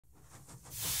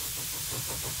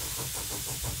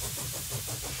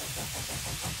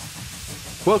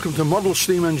Welcome to Model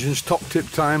Steam Engines Top Tip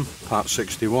Time, Part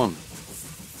 61.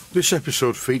 This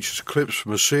episode features clips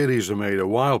from a series I made a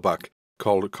while back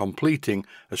called Completing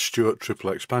a Stuart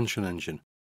Triple Expansion Engine.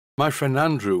 My friend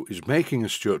Andrew is making a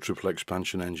Stuart Triple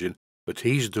Expansion Engine, but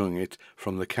he's doing it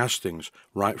from the castings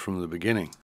right from the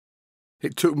beginning.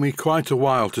 It took me quite a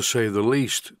while, to say the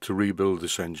least, to rebuild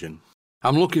this engine.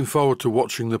 I'm looking forward to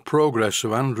watching the progress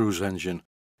of Andrew's engine.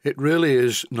 It really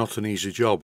is not an easy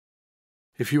job.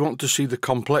 If you want to see the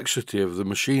complexity of the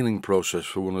machining process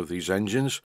for one of these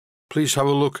engines, please have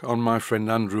a look on my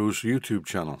friend Andrew's YouTube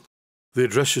channel. The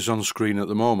address is on screen at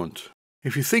the moment.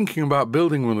 If you're thinking about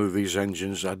building one of these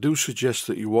engines, I do suggest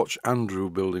that you watch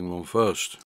Andrew building one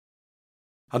first.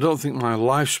 I don't think my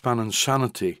lifespan and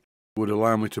sanity would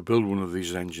allow me to build one of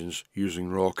these engines using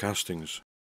raw castings.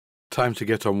 Time to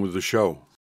get on with the show.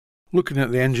 Looking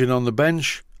at the engine on the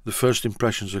bench, the first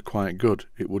impressions are quite good.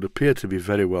 It would appear to be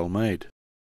very well made.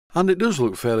 And it does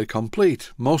look fairly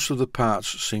complete. Most of the parts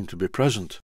seem to be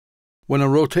present. When I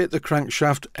rotate the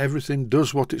crankshaft, everything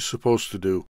does what it's supposed to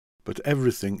do, but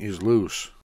everything is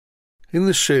loose. In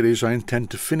this series, I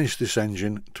intend to finish this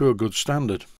engine to a good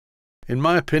standard. In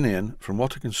my opinion, from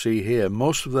what I can see here,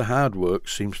 most of the hard work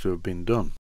seems to have been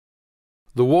done.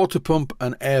 The water pump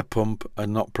and air pump are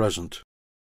not present.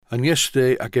 And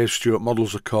yesterday I gave Stuart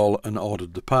Models a call and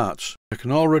ordered the parts. I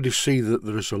can already see that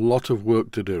there is a lot of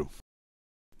work to do.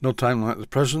 No time like the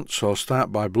present, so I'll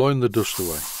start by blowing the dust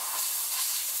away.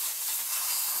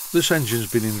 This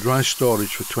engine's been in dry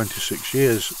storage for 26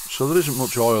 years, so there isn't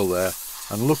much oil there,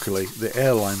 and luckily the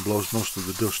airline blows most of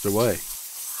the dust away.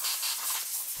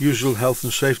 Usual health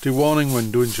and safety warning when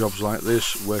doing jobs like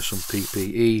this: wear some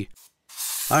PPE.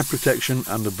 Eye protection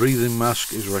and a breathing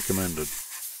mask is recommended.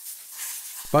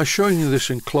 By showing you this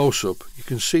in close-up, you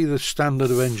can see the standard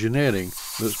of engineering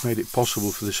that's made it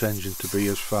possible for this engine to be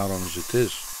as far on as it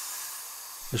is.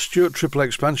 A Stuart Triple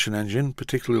Expansion engine,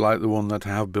 particularly like the one that I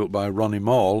have built by Ronnie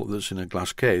Mall that's in a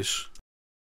glass case,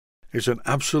 is an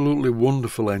absolutely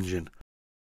wonderful engine.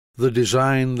 The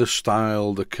design, the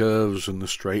style, the curves and the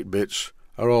straight bits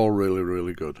are all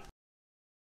really good.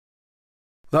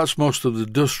 That's most of the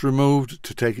dust removed.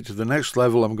 To take it to the next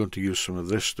level, I'm going to use some of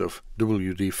this stuff,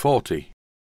 WD-40.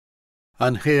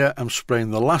 And here I'm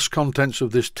spraying the last contents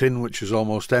of this tin, which is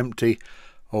almost empty,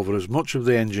 over as much of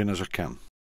the engine as I can.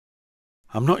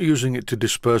 I'm not using it to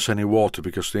disperse any water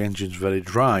because the engine's very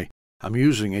dry. I'm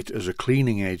using it as a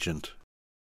cleaning agent.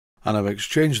 And I've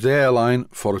exchanged the airline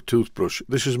for a toothbrush.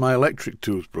 This is my electric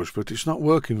toothbrush, but it's not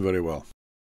working very well.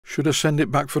 Should I send it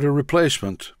back for a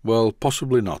replacement? Well,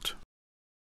 possibly not.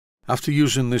 After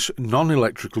using this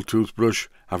non-electrical toothbrush,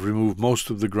 I've removed most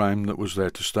of the grime that was there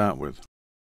to start with.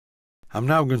 I'm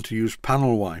now going to use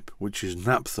panel wipe, which is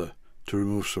naphtha, to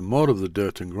remove some more of the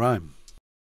dirt and grime.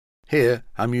 Here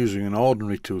I'm using an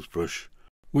ordinary toothbrush,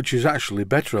 which is actually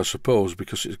better, I suppose,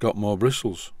 because it's got more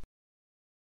bristles.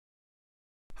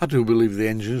 I do believe the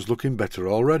engine's looking better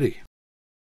already.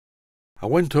 I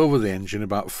went over the engine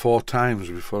about 4 times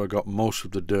before I got most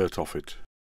of the dirt off it.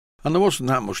 And there wasn't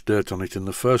that much dirt on it in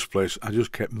the first place, I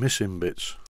just kept missing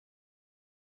bits.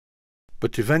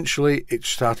 But eventually it's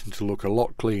starting to look a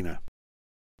lot cleaner.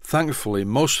 Thankfully,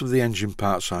 most of the engine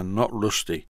parts are not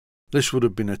rusty. This would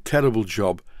have been a terrible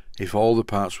job if all the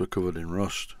parts were covered in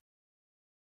rust.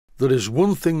 There is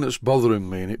one thing that's bothering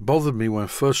me, and it bothered me when I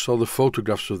first saw the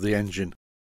photographs of the engine,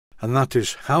 and that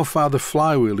is how far the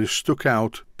flywheel is stuck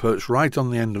out, perched right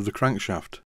on the end of the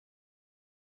crankshaft.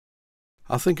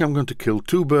 I think I'm going to kill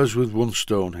 2 birds with 1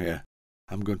 stone here.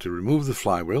 I'm going to remove the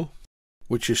flywheel,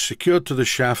 which is secured to the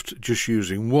shaft just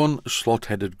using 1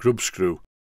 slot-headed grub screw.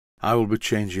 I will be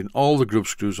changing all the grub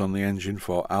screws on the engine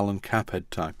for Allen caphead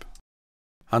type.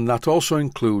 And that also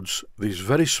includes these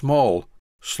very small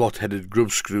slot-headed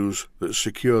grub screws that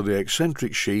secure the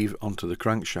eccentric sheave onto the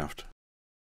crankshaft.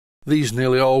 These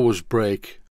nearly always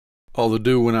break, or they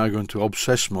do when I go into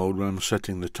obsess mode when I'm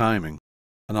setting the timing,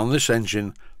 and on this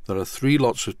engine there are 3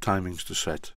 lots of timings to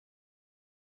set.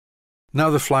 Now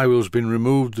the flywheel's been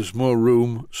removed, there's more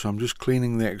room, so I'm just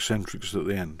cleaning the eccentrics at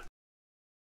the end.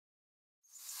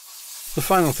 The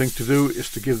final thing to do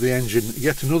is to give the engine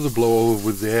yet another blow over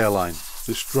with the airline.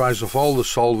 This dries off all the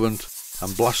solvent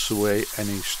and blasts away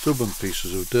any stubborn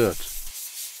pieces of dirt.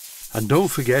 And don't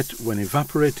forget, when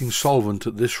evaporating solvent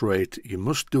at this rate, you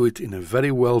must do it in a very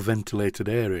well ventilated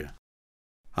area.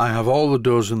 I have all the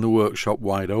doors in the workshop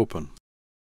wide open.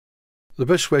 The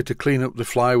best way to clean up the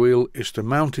flywheel is to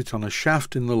mount it on a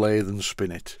shaft in the lathe and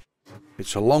spin it.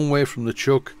 It's a long way from the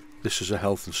chuck. This is a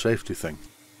health and safety thing.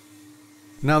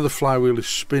 Now the flywheel is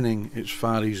spinning, it's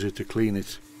far easier to clean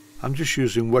it. I'm just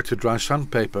using wet or dry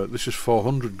sandpaper. This is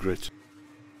 400 grit.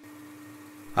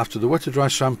 After the wet to dry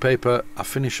sandpaper, I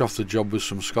finish off the job with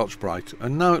some Scotch-Brite,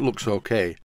 and now it looks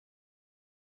okay.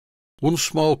 One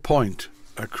small point,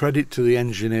 a credit to the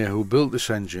engineer who built this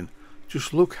engine.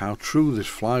 Just look how true this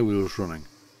flywheel is running.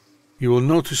 You will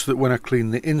notice that when I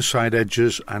clean the inside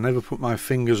edges, I never put my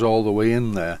fingers all the way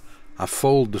in there. I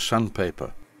fold the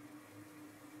sandpaper.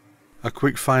 A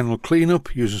quick final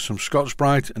clean-up using some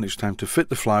Scotch-Brite, and it's time to fit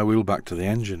the flywheel back to the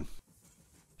engine.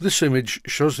 This image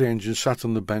shows the engine sat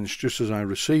on the bench just as I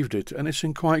received it, and it's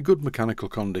in quite good mechanical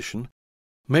condition.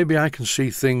 Maybe I can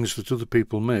see things that other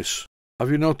people miss.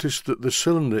 Have you noticed that the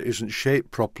cylinder isn't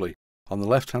shaped properly on the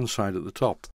left-hand side at the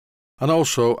top? And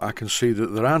also I can see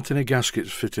that there aren't any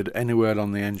gaskets fitted anywhere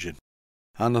on the engine.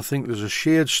 And I think there's a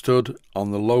sheared stud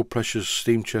on the low-pressure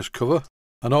steam chest cover.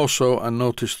 And also I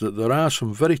noticed that there are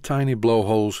some very tiny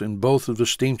blowholes in both of the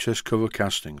steam chest cover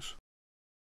castings.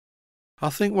 I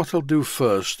think what I'll do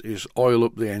first is oil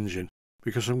up the engine,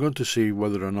 because I'm going to see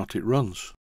whether or not it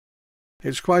runs.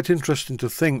 It's quite interesting to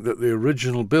think that the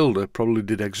original builder probably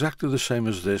did exactly the same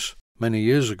as this many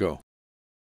years ago.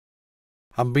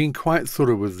 I'm being quite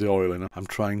thorough with the oiling. I'm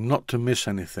trying not to miss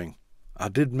anything. I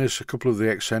did miss a couple of the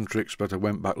eccentrics, but I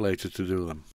went back later to do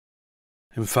them.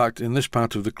 In fact, in this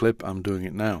part of the clip I'm doing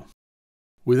it now.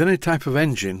 With any type of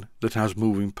engine that has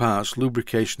moving parts,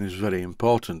 lubrication is very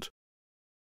important.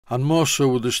 And more so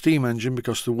with the steam engine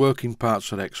because the working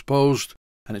parts are exposed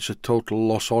and it's a total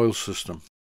loss oil system.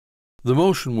 The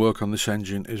motion work on this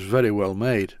engine is very well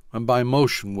made, and by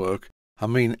motion work I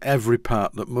mean every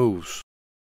part that moves.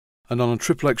 And on a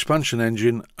triple expansion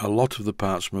engine a lot of the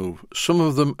parts move. Some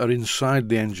of them are inside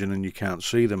the engine and you can't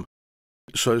see them.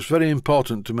 So it's very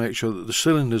important to make sure that the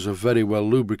cylinders are very well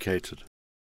lubricated.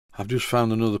 I've just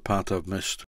found another part I've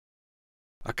missed.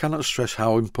 I cannot stress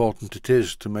how important it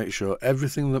is to make sure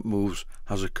everything that moves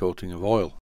has a coating of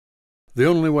oil. The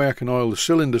only way I can oil the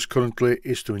cylinders currently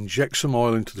is to inject some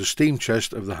oil into the steam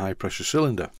chest of the high pressure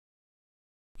cylinder.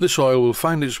 This oil will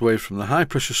find its way from the high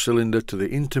pressure cylinder to the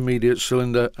intermediate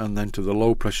cylinder and then to the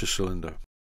low pressure cylinder.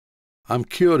 I'm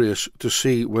curious to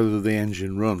see whether the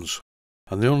engine runs,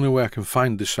 and the only way I can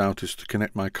find this out is to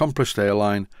connect my compressed air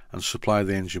line and supply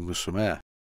the engine with some air.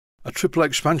 A triple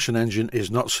expansion engine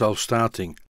is not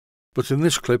self-starting, but in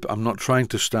this clip I'm not trying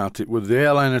to start it. With the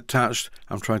airline attached,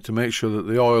 I'm trying to make sure that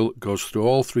the oil goes through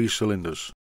all three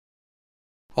cylinders.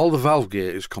 All the valve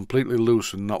gear is completely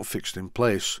loose and not fixed in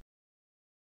place,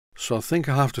 so I think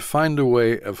I'll have to find a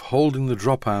way of holding the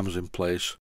drop arms in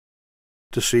place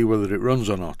to see whether it runs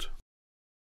or not.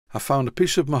 I found a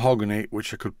piece of mahogany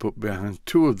which I could put behind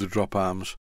two of the drop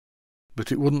arms,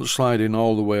 but it wouldn't slide in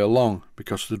all the way along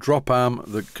because the drop arm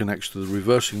that connects to the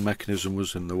reversing mechanism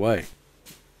was in the way.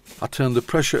 I turned the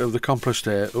pressure of the compressed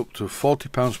air up to 40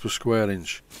 pounds per square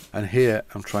inch, and here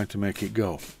I'm trying to make it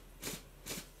go.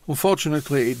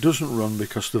 Unfortunately it doesn't run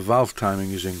because the valve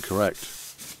timing is incorrect.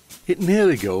 It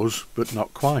nearly goes, but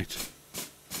not quite.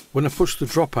 When I push the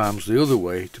drop arms the other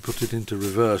way to put it into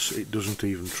reverse, it doesn't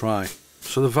even try,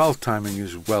 so the valve timing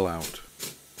is well out.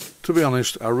 To be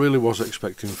honest, I really was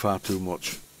expecting far too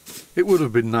much. It would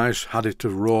have been nice had it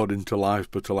have roared into life,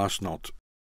 but alas not.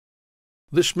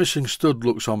 This missing stud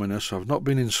looks ominous. I've not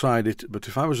been inside it, but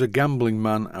if I was a gambling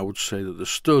man I would say that the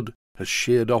stud has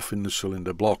sheared off in the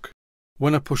cylinder block.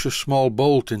 When I push a small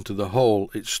bolt into the hole,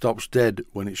 it stops dead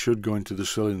when it should go into the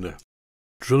cylinder.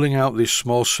 Drilling out these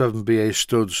small 7BA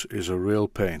studs is a real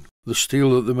pain. The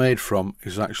steel that they're made from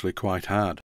is actually quite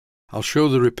hard. I'll show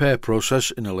the repair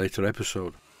process in a later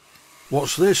episode.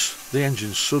 What's this? The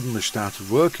engine suddenly started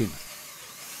working.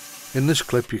 In this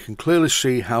clip you can clearly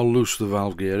see how loose the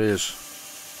valve gear is.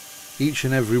 Each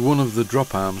and every one of the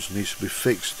drop arms needs to be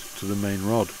fixed to the main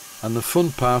rod, and the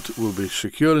fun part will be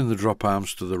securing the drop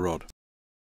arms to the rod.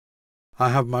 I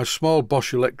have my small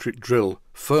Bosch electric drill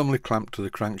firmly clamped to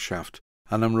the crankshaft,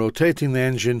 and I'm rotating the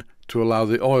engine to allow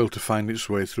the oil to find its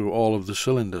way through all of the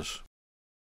cylinders.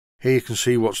 Here you can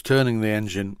see what's turning the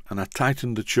engine, and I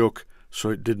tightened the chuck so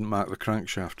it didn't mark the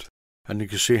crankshaft, and you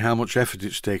can see how much effort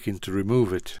it's taking to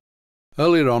remove it.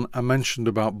 Earlier on I mentioned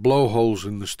about blowholes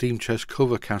in the steam chest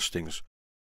cover castings,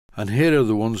 and here are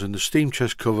the ones in the steam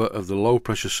chest cover of the low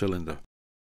pressure cylinder.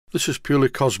 This is purely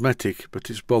cosmetic, but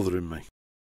it's bothering me.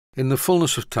 In the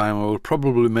fullness of time I will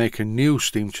probably make a new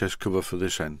steam chest cover for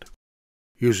this end,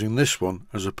 using this one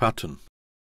as a pattern.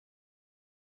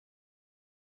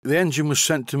 The engine was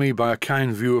sent to me by a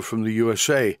kind viewer from the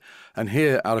USA, and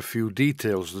here are a few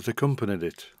details that accompanied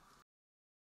it.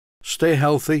 Stay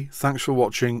healthy, thanks for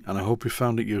watching, and I hope you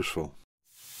found it useful.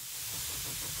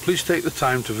 Please take the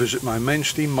time to visit my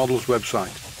Mainsteam Models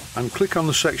website and click on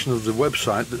the section of the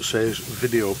website that says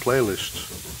Video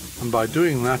Playlists. and by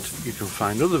doing that you can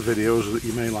find other videos that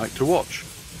you may like to watch.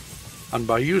 And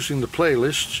by using the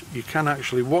playlists you can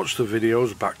actually watch the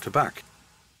videos back to back.